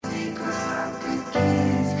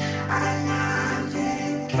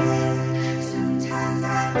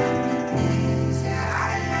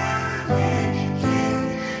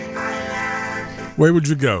Where would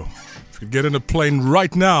you go? If you could get in a plane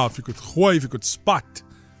right now, if you could gooi, if you could spot,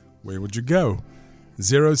 where would you go?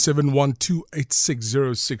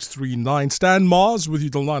 0712860639. Stan Mars with you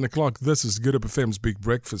till 9 o'clock. This is Good Up FM's Big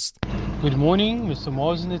Breakfast. Good morning, Mr.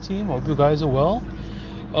 Mars and the team. Hope you guys are well.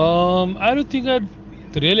 I don't think I'd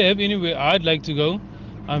really have anywhere I'd like to go.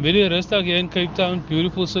 I'm very rested here in Cape Town.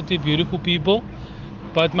 Beautiful city, beautiful people.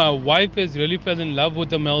 But my wife has really fell in love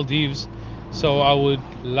with the Maldives. So I would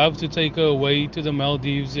love to take her away to the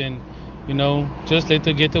Maldives and, just let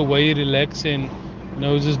her get away, relax and,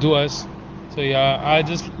 just do us. So yeah, I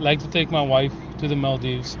just like to take my wife to the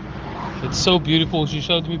Maldives. It's so beautiful. She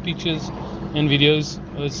showed me pictures and videos.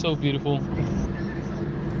 It's so beautiful.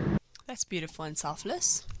 That's beautiful and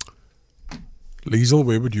selfless. Liesel,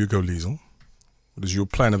 where would you go, Liesel? What is your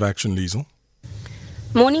plan of action, Liesel?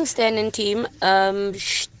 Morning, Stan and team.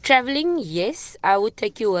 Traveling, yes, I would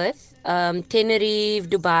take you with. Tenerife,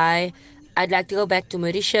 Dubai. I'd like to go back to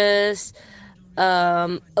Mauritius.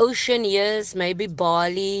 Ocean, yes, maybe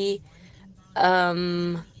Bali.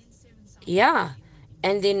 Yeah.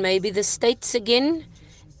 And then maybe the States again.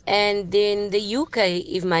 And then the UK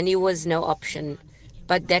if money was no option.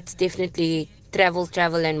 But that's definitely travel,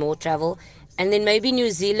 and more travel. And then maybe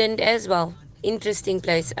New Zealand as well. Interesting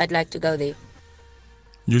place. I'd like to go there.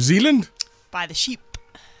 New Zealand? By the sheep.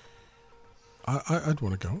 I'd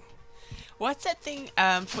want to go. What's that thing?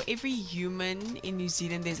 For every human in New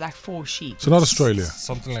Zealand, there's like 4 sheep. So not Australia.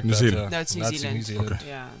 Something like New that. Zealand. No, it's New Zealand. New Zealand. Okay.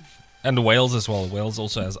 Yeah. And Wales as well. Wales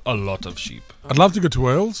also has a lot of sheep. I'd love to go to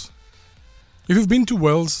Wales. If you've been to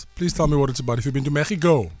Wales, please tell me what it's about. If you've been to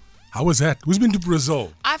Mexico, how was that? Who's been to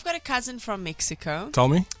Brazil? I've got a cousin from Mexico. Tell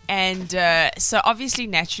me. And so obviously,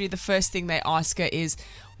 naturally, the first thing they ask her is,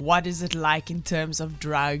 what is it like in terms of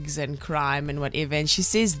drugs and crime and whatever? And she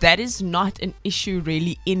says that is not an issue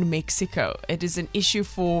really in Mexico. It is an issue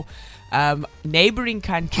for neighboring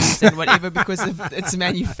countries and whatever because it's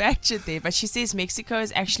manufactured there. But she says Mexico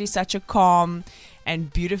is actually such a calm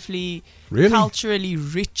and beautifully culturally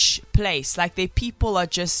rich place. Like their people are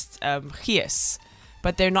just fierce,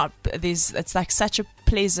 but they're not. It's like such a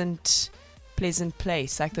pleasant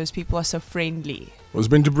place. Like those people are so friendly. Well,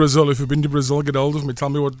 been to Brazil. If you've been to Brazil, get hold of me. Tell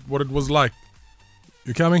me what it was like.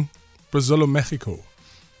 You coming? Brazil or Mexico?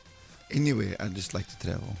 Anyway, I'd just like to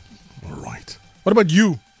travel. All right. What about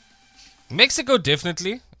you? Mexico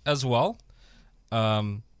definitely as well.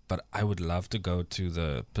 But I would love to go to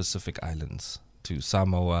the Pacific Islands, to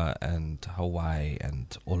Samoa and Hawaii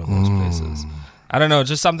and all of those places. I don't know,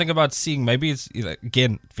 just something about seeing, maybe it's,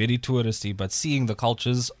 again, very touristy, but seeing the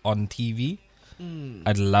cultures on TV.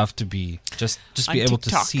 I'd love to be just be able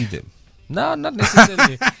TikTok. to see them. No, not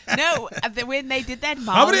necessarily. No, when they did that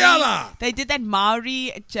Gabriella!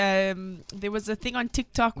 Maori, there was a thing on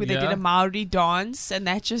TikTok where they did a Maori dance, and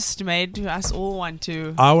that just made us all want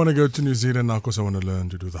to. I want to go to New Zealand now because I want to learn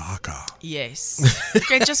to do the haka. Yes, you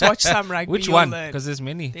can just watch some rugby. Which you'll one? learn. Because there's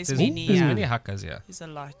many. There's many hakas, yeah. There's a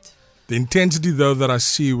lot. The intensity, though, that I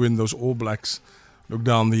see when those All Blacks look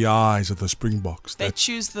down the eyes at the Springboks. They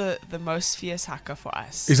choose the most fierce haka for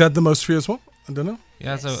us. Is that the most fierce one? I don't know.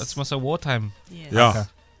 Yeah, Yes. so it's most of wartime. Yeah. haka.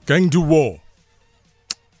 Going to war.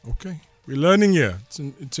 Okay. We're learning here.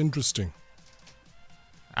 It's interesting.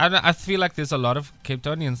 I feel like there's a lot of Cape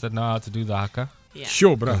Townians that know how to do the haka. Yeah.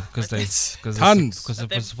 Sure, bro. Because they Tons.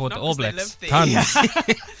 support the All Blacks. Tons.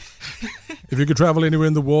 If you could travel anywhere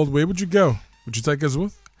in the world, where would you go? Would you take us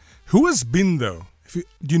with? Who has been, though? Do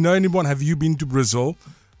you know anyone? Have you been to Brazil?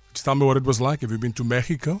 Just tell me what it was like. Have you been to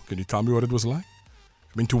Mexico? Can you tell me what it was like?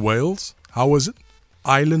 Have you been to Wales? How was it?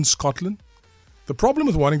 Ireland, Scotland? The problem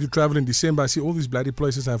with wanting to travel in December, I see all these bloody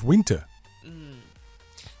places have winter.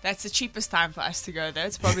 That's the cheapest time for us to go, though.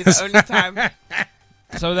 It's probably the only time.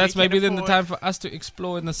 So that's We can maybe then the afford. time for us to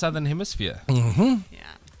explore in the Southern Hemisphere. Yeah.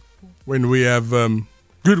 When we have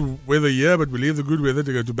good weather here, but we leave the good weather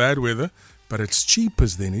to go to bad weather. But it's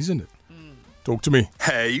cheapest then, isn't it? Talk to me.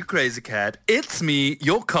 Hey, you crazy cat. It's me,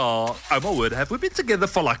 your car. Oh, my word, have we been together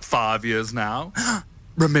for like 5 years now?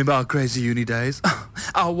 Remember our crazy uni days?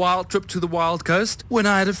 Our wild trip to the wild coast when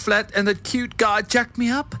I had a flat and that cute guy jacked me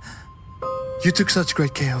up? You took such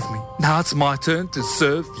great care of me. Now it's my turn to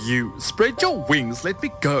serve you. Spread your wings, let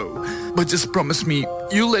me go. But just promise me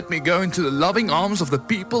you'll let me go into the loving arms of the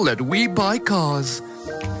people that We Buy Cars.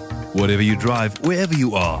 Whatever you drive, wherever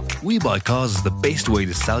you are, We Buy Cars is the best way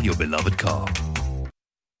to sell your beloved car.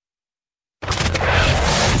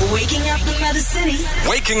 Waking up the Mother City.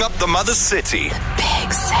 Waking up the Mother City.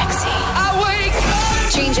 Big Sexy. I wake up.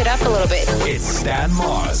 change it up a little bit. It's Stan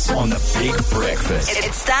Mars on the Big Breakfast.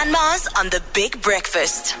 It's Stan Mars on the Big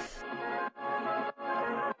Breakfast.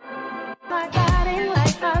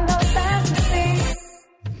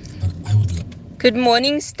 Good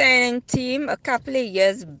morning, Stan and team. A couple of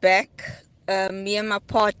years back, me and my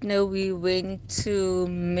partner, we went to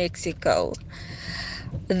Mexico.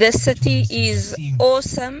 The city is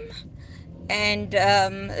awesome, and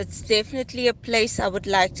it's definitely a place I would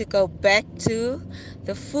like to go back to.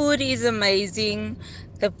 The food is amazing.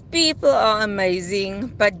 The people are amazing,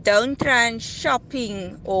 but don't try and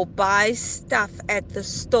shopping or buy stuff at the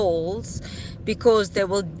stalls because they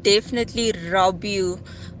will definitely rob you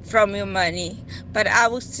from your money. But I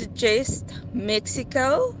would suggest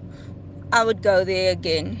Mexico. I would go there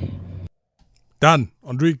again. Done.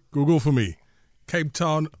 Andre, Google for me. Cape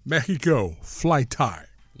Town, Mexico, fly tie.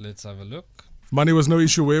 Let's have a look. If money was no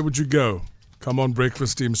issue, where would you go? Come on,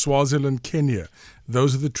 breakfast team. Swaziland, Kenya.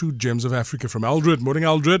 Those are the true gems of Africa. From Aldred. Morning,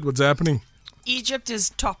 Aldred. What's happening? Egypt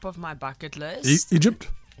is top of my bucket list. Egypt?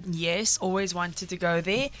 Yes, always wanted to go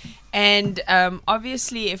there. And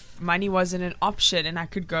obviously, if money wasn't an option and I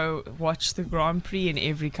could go watch the Grand Prix in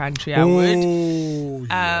every country, I would.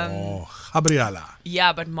 Gabriela.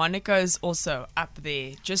 Yeah, but Monaco is also up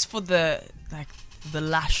there just for the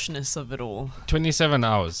lushness of it all. 27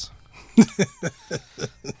 hours.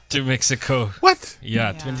 To Mexico. What?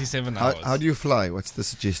 Yeah, 27 hours. How do you fly? What's the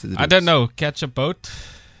suggested route? I don't know. Catch a boat.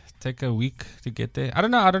 Take a week to get there. I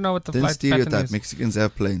don't know what the Then flight stereotype. pattern is. Mexicans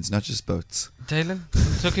have planes, not just boats. Dylan,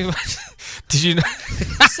 talking about... Did you know?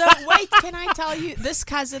 So wait, can I tell you, this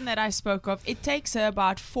cousin that I spoke of, it takes her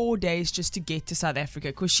about 4 days just to get to South Africa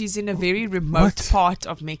because she's in a very remote part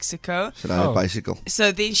of Mexico. Should I have a bicycle?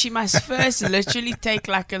 So then she must first literally take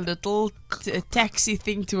like a little taxi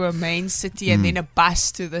thing to a main city and then a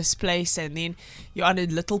bus to this place, and then you're on a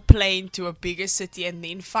little plane to a bigger city, and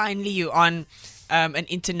then finally you're on an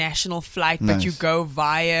international flight, but you go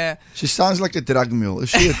via... She sounds like a drug mule. Is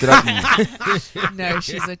she a drug mule? No,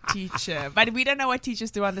 she's a teacher. But we don't know what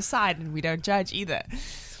teachers do on the side, and we don't judge either.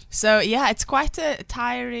 So, yeah, it's quite a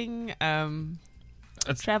tiring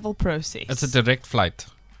travel process. It's a direct flight.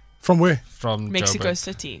 From where? From Mexico Joburg.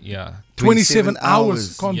 City. Yeah. 27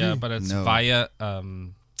 hours. Yeah, but it's via,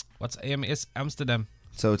 what's AMS? Amsterdam.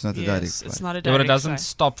 So it's not a direct flight. It's not a Yeah, direct but it doesn't flight.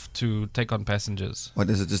 stop to take on passengers. What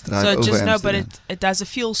does it just drive So over just Amsterdam? but it does a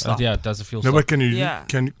fuel stop. Yeah, it does a fuel No, stop. but can you? Yeah.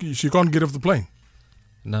 You can't get off the plane.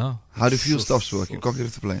 No. How do fuel stops work? You can't get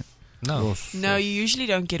off the plane. No. No, you usually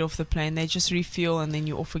don't get off the plane. They just refuel and then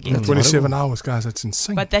you're off again. Yeah, 27 hours, guys. That's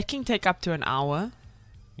insane. But that can take up to an hour.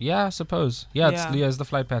 Yeah, I suppose. Yeah, it's the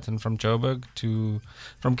flight pattern from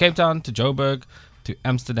Cape Town to Joburg to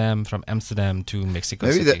Amsterdam, from Amsterdam to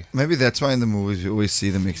Mexico City. Maybe that's why in the movies you always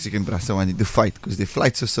see the Mexican brasa wanting to fight because their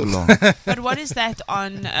flights are so long. But what is that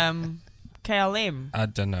on KLM? I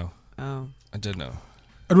don't know. Oh. I don't know.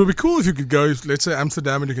 It would be cool if you could go, let's say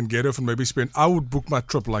Amsterdam, and you can get off and maybe I would book my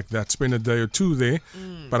trip like that, spend a day or two there.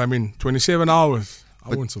 But I mean, 27 hours, I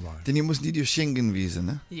wouldn't survive. Then you must need your Schengen visa,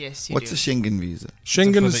 no? Yes, you What's do. a Schengen visa?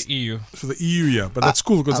 Schengen for is the EU. For the EU, yeah. But that's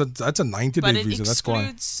cool because that's a 90-day visa. That's why.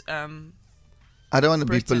 Excludes, I don't want to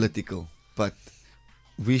be Britain. political, but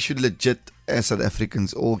we should legit, as South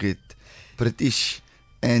Africans, all get British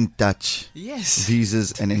and Dutch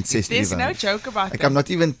visas and ancestry. There's no joke about Like, that. I'm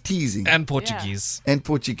not even teasing. And Portuguese. And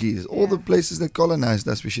Portuguese. All the places that colonized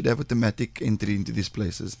us, we should have automatic entry into these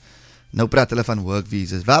places. No praat hulle van work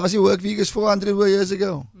visas. Waar was die work visas 400 years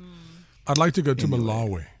ago? I'd like to go to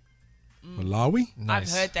Malawi. Malawi?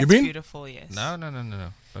 Nice. I've heard You that's been? beautiful, yes.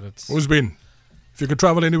 No. But it's... Who's been? If you could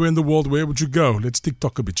travel anywhere in the world, where would you go? Let's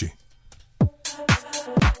TikTok a bitchy.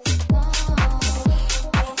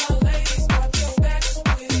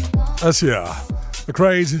 Asia, the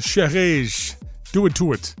craze, Sherige. Do it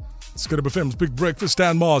to it. It's going to be FM's Big Breakfast.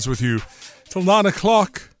 Stan Mars with you till 9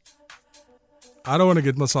 o'clock. I don't want to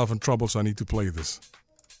get myself in trouble, so I need to play this.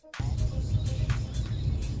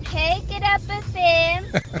 Hey, get up,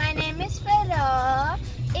 FM. My name is Farah.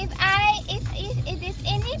 If there's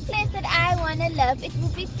any place that I want to love, it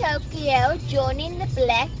would be Tokyo, joining the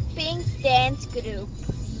Blackpink dance group.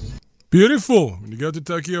 Beautiful. When you go to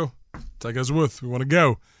Tokyo, take us with. We want to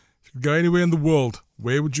go. If you could go anywhere in the world,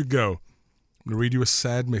 where would you go? I'm going to read you a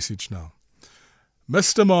sad message now.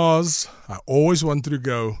 Mr. Mars, I always wanted to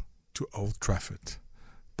go to Old Trafford.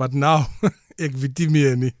 But now, ek weet nie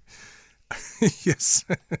meer nie. Yes.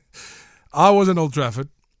 I was in Old Trafford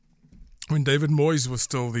when David Moyes was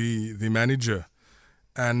still the manager.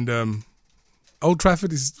 And Old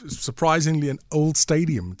Trafford is surprisingly an old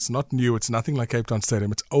stadium. It's not new. It's nothing like Cape Town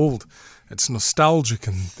Stadium. It's old. It's nostalgic,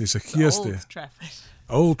 and there's a kiosk there. Trafford.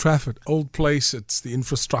 Old Trafford, old place. The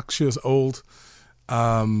infrastructure is old,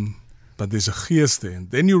 but there's a geest there.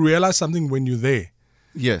 And then you realize something when you're there.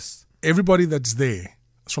 Yes. Everybody that's there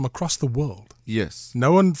is from across the world. Yes.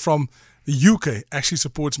 No one from the UK actually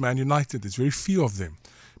supports Man United. There's very few of them.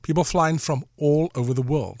 People flying from all over the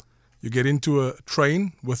world. You get into a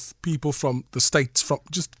train with people from the States, from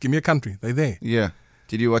just give me a country. They're there. Yeah.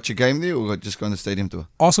 Did you watch a game there or just go on the stadium tour?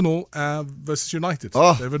 Arsenal versus United.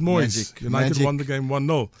 Oh, David Moyes. United won the game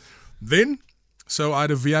 1-0. Then, so I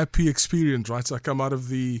had a VIP experience, right? So I come out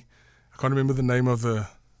of I can't remember the name of the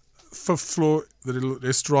 5th floor, the little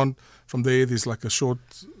restaurant. From there's like a short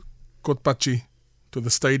kotpachi to the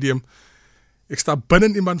stadium. Ek sta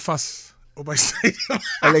binne iemand vas op my stadium.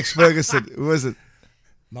 Alex Ferguson, who was it?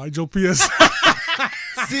 Nigel Pearce.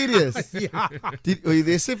 Serious? Ja. Were you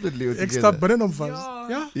there separately or Ek together? sta binne hom vas.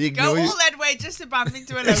 Ja. Go all that way just to bump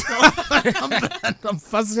into a local. I'm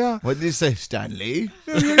vas, ja. What did you say, Stanley?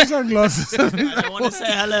 Sunglasses. I don't want to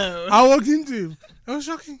say hello. I walked into him. It was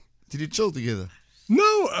shocking. Did you chill together?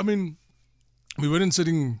 No, I mean, we weren't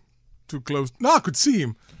sitting too close. No, I could see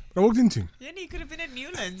him. But I walked into him. Yeah, you could have been at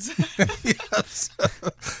Newlands. Yes.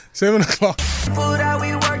 7 o'clock.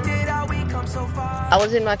 I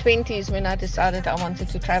was in my 20s when I decided I wanted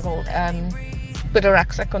to travel. Put a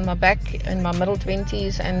rucksack on my back in my middle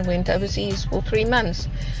 20s and went overseas for 3 months.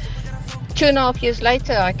 2.5 years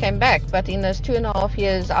later, I came back, but in those 2.5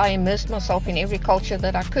 years, I immersed myself in every culture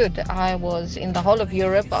that I could. I was in the whole of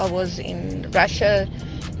Europe, I was in Russia,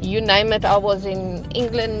 you name it. I was in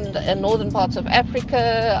England and northern parts of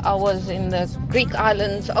Africa. I was in the Greek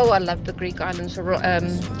islands. Oh, I love the Greek islands.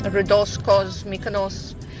 Rhodos, Kos,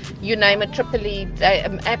 Mykonos, you name it, Tripoli. They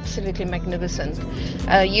are absolutely magnificent.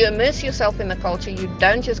 You immerse yourself in the culture. You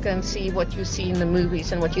don't just go and see what you see in the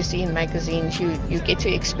movies and what you see in magazines. You get to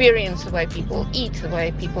experience the way people eat, the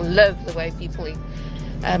way people live, the way people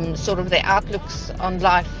sort of their outlooks on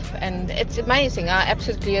life, and it's amazing. I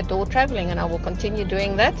absolutely adore traveling, and I will continue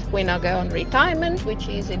doing that when I go on retirement, which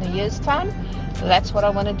is in a year's time. That's what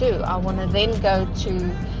I want to do. I want to then go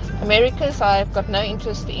to Americas. I've got no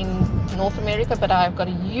interest in North America, but I've got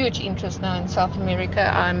a huge interest now in South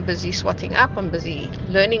America. I'm busy swatting up. I'm busy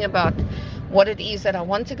learning about what it is that I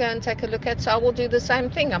want to go and take a look at. So I will do the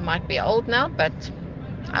same thing. I might be old now, but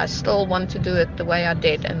I still want to do it the way I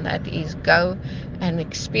did, and that is go and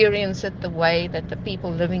experience it the way that the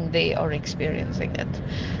people living there are experiencing it.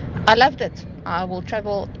 I loved it. I will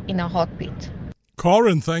travel in a heartbeat.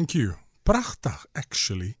 Corin, thank you. Prachtig,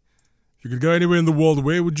 actually. If you could go anywhere in the world,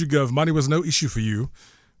 where would you go? If money was no issue for you,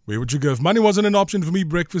 where would you go? If money wasn't an option for me,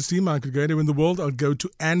 breakfast team, I could go anywhere in the world, I'd go to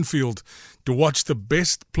Anfield to watch the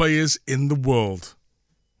best players in the world.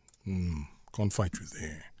 Can't fight you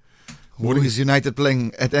there. Who is United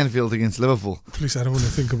playing at Anfield against Liverpool? Please, I don't want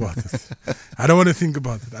to think about it. I don't want to think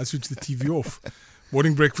about it. I switch the TV off.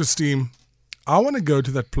 Morning breakfast team. I want to go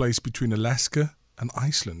to that place between Alaska and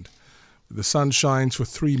Iceland, where the sun shines for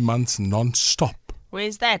 3 months non-stop.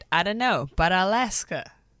 Where's that? I don't know, but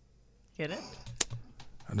Alaska. Get it?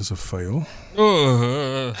 That is a fail.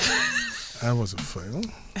 That was a fail.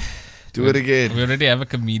 Do it again. We already have a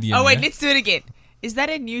comedian. Oh, wait, let's do it again. Is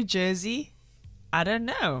that in New Jersey? I don't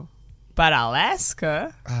know. But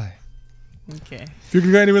Alaska? Aye. Okay. If you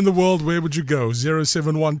could go anywhere in the world, where would you go?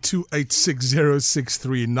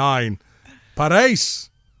 071-286-0639. Paris.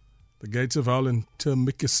 The gates of hell in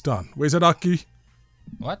Turkmenistan. Where's that, Aki?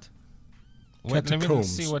 What? Wait, let me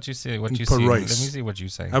Catacombs see what you say. What in you see. Let me Paris. see what you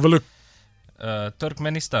say. Have a look.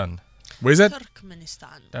 Turkmenistan. Where's that?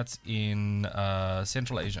 Turkmenistan. That's in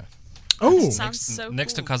Central Asia. Oh. Sounds so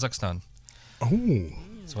next to cool. Kazakhstan. Oh.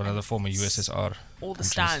 It's one of the former USSR. All the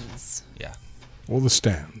countries. stands. Yeah. All the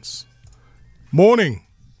stands. Morning.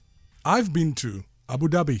 I've been to Abu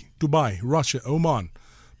Dhabi, Dubai, Russia, Oman,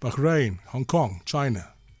 Bahrain, Hong Kong,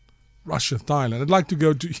 China, Russia, Thailand. I'd like to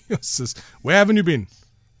go to... Yes, where haven't you been?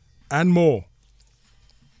 And more.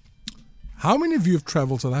 How many of you have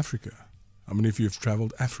travelled South Africa? How many of you have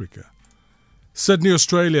travelled Africa? Sydney,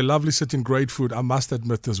 Australia. Lovely city and great food. I must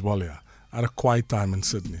admit as well, yeah. I had a quiet time in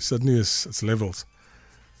Sydney. Sydney is it's levels.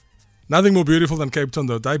 Nothing more beautiful than Cape Town,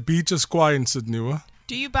 though. That beach is quiet in Sydney. Huh?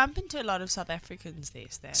 Do you bump into a lot of South Africans there,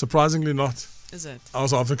 Stan? Surprisingly not. Is it? I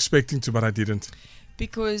was half expecting to, but I didn't.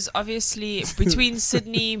 Because obviously between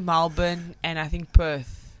Sydney, Melbourne, and I think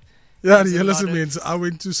Perth. Yeah, there's a listen, lot of- means I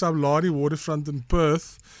went to some Ladi waterfront in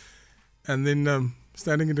Perth and then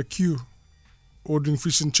standing in the queue ordering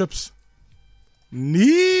fish and chips.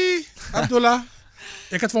 Nee, Abdullah.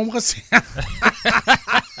 Ek het vir hom gesê.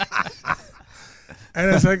 And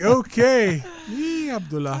I was like, okay, nee,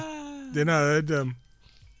 Abdullah. Then I heard,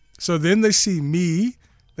 so then they see me,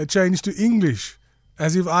 they change to English.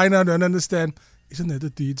 As if I now don't understand. Isn't that a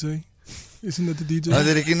DJ? Isn't that the DJ? Oh,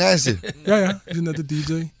 they recognize you. Yeah. Isn't that the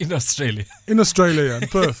DJ? In Australia. In Australia, yeah. In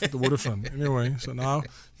Perth, at the waterfront. Anyway, so now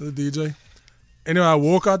the DJ. Anyway, I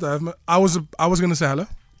walk out. I was going to say hello.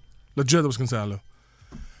 Legit, I was going to say hello.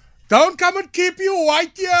 Don't come and keep you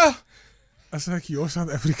white here. I was like, you're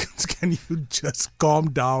South Africans. Can you just calm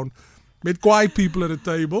down? Met quiet people at a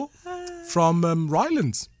table from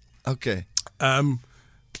Rylands. Okay.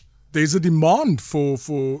 There's a demand for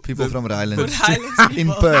people from Rylands. In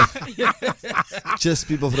Perth. Just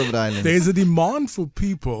people from Rylands. There's a demand for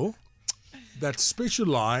people that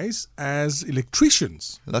specialize as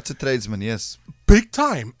electricians. Lots of tradesmen, yes. Big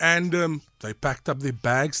time. And they packed up their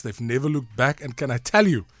bags. They've never looked back. And can I tell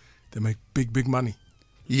you, they make big money.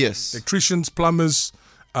 Yes. Electricians, plumbers,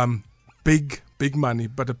 big money.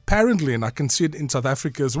 But apparently, and I can see it in South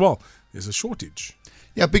Africa as well, there's a shortage.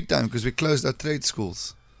 Yeah, big time, because we closed our trade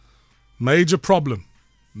schools. Major problem.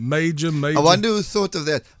 Major. I wonder who thought of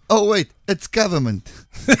that. Oh, wait, it's government.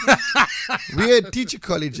 We had teacher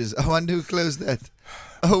colleges. I wonder who closed that.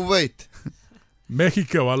 Oh, wait.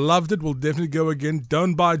 Mexico, I loved it. We'll definitely go again.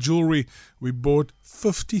 Don't buy jewelry. We bought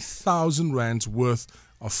 50,000 rands worth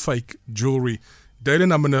of fake jewelry.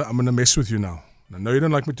 Dalen, I'm gonna mess with you now. I know you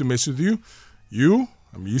don't like me to mess with you.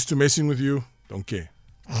 I'm used to messing with you. Don't care.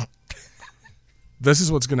 This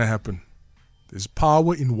is what's gonna happen. There's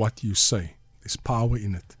power in what you say. There's power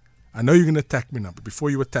in it. I know you're gonna attack me now, but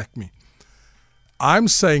before you attack me, I'm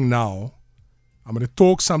saying now, I'm gonna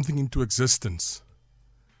talk something into existence.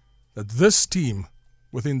 That this team,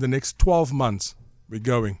 within the next 12 months, we're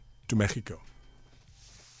going to Mexico.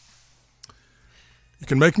 You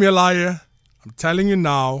can make me a liar. I'm telling you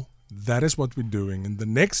now, that is what we're doing. In the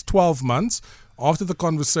next 12 months, after the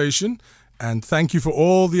conversation, and thank you for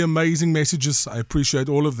all the amazing messages. I appreciate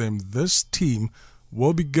all of them. This team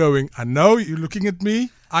will be going. I know you're looking at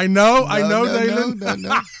me. I know, Dalen.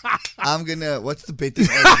 No. I'm gonna. What's the betting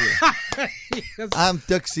over here? Yes. I'm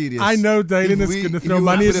duck serious. I know Dalen is gonna throw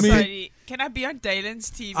money at me. Sorry, can I be on Dalen's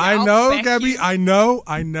team? I know, Gabby. I know.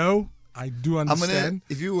 I do understand.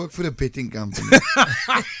 If you work for a betting company,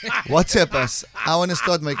 WhatsApp us. I want to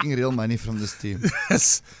start making real money from this team.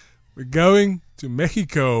 Yes. We're going to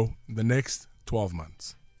Mexico in the next 12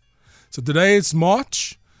 months. So today it's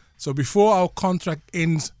March. So before our contract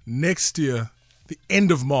ends next year, the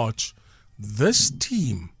end of March, this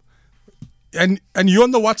team, and you're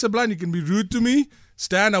on the WhatsApp line, you can be rude to me.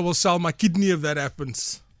 Stan, I will sell my kidney if that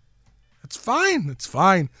happens. It's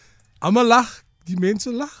fine. I'm a lach. Die mense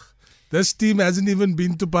lach. This team hasn't even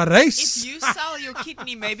been to Paris. If you sell your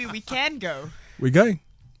kidney, maybe we can go. We're going.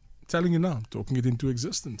 I'm telling you now. I'm talking it into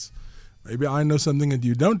existence. Maybe I know something that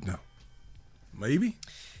you don't know. Maybe.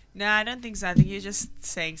 No, I don't think so. I think you're just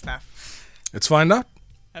saying stuff. Let's find out.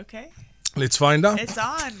 Okay. Let's find out. It's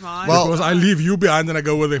on, man. Well, because I leave you behind and I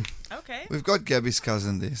go with him. Okay. We've got Gabby's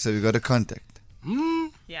cousin there, so we've got a contact.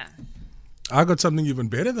 Yeah. I got something even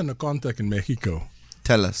better than a contact in Mexico.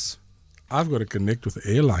 Tell us. I've got to connect with the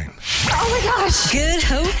airline. Oh my gosh. Good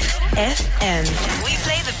Hope FM. We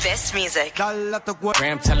play the best music.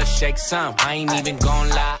 Graham, tell her shake some. I ain't even gonna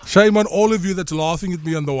lie. Shame on all of you that's laughing at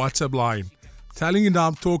me on the WhatsApp line. Telling you now,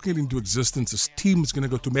 I'm talking it into existence. This team is going to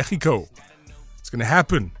go to Mexico. It's going to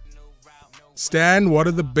happen. Stan, what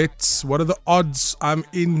are the bets? What are the odds? I'm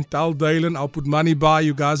in. Tell Dalen, I'll put money by.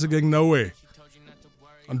 You guys are going nowhere.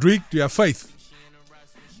 Andriek, do you have faith?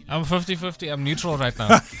 I'm 50-50. I'm neutral right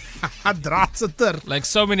now. Like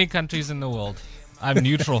so many countries in the world. I'm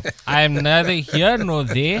neutral. I am neither here nor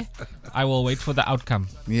there. I will wait for the outcome.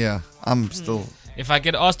 Yeah, I'm still... If I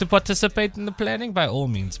get asked to participate in the planning, by all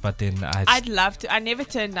means. But then I'd love to. I never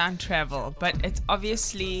turn down travel. But it's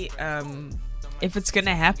obviously... if it's going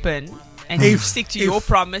to happen and you stick to your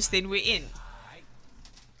promise, then we're in.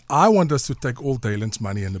 I want us to take all Dalen's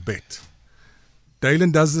money and a bet.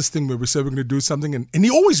 Dalen does this thing where we say we're going to do something and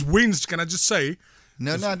he always wins, can I just say?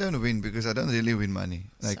 No, I don't win because I don't really win money.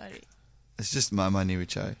 Sorry. It's just my money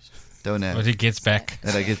which I don't have. What he gets back.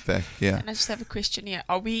 That I get back, yeah. And I just have a question here.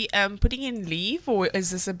 Are we putting in leave or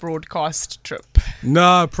is this a broadcast trip?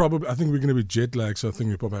 No, probably. I think we're going to be jet lagged, so I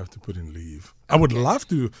think we probably have to put in leave. I would love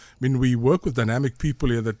to. I mean, we work with dynamic people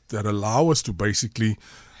here that allow us to basically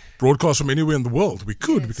broadcast from anywhere in the world. We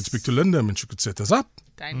could. Yes. We could speak to Linda and she could set us up.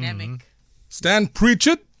 Dynamic. Mm-hmm. Stan, preach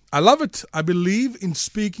it. I love it. I believe in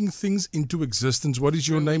speaking things into existence. What is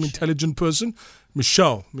your name, intelligent person?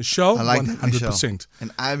 Michelle. Michelle, I like 100%. Michelle.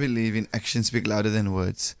 And I believe in actions speak louder than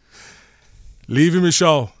words. Leave him,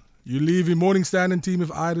 Michelle. You leave him. Morning, Stan and team.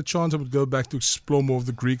 If I had a chance, I would go back to explore more of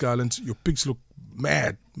the Greek islands. Your pigs look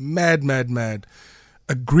mad.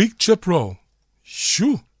 A Greek chip roll.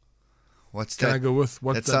 Shoo. What's Can that? I go with?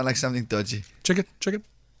 What That sounds like something dodgy. Check it.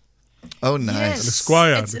 Oh, nice. Yes.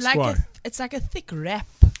 Squire. It's like a thick wrap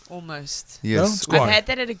almost. Yes. No? I've Squire. had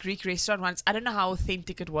that at a Greek restaurant once. I don't know how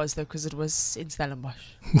authentic it was though, because it was in Stellenbosch.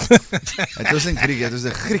 It wasn't Greek, it was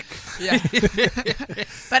a Greek. Yeah,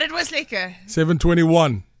 but it was lekker.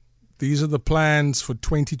 7:21. These are the plans for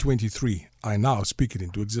 2023. I now speak it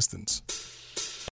into existence.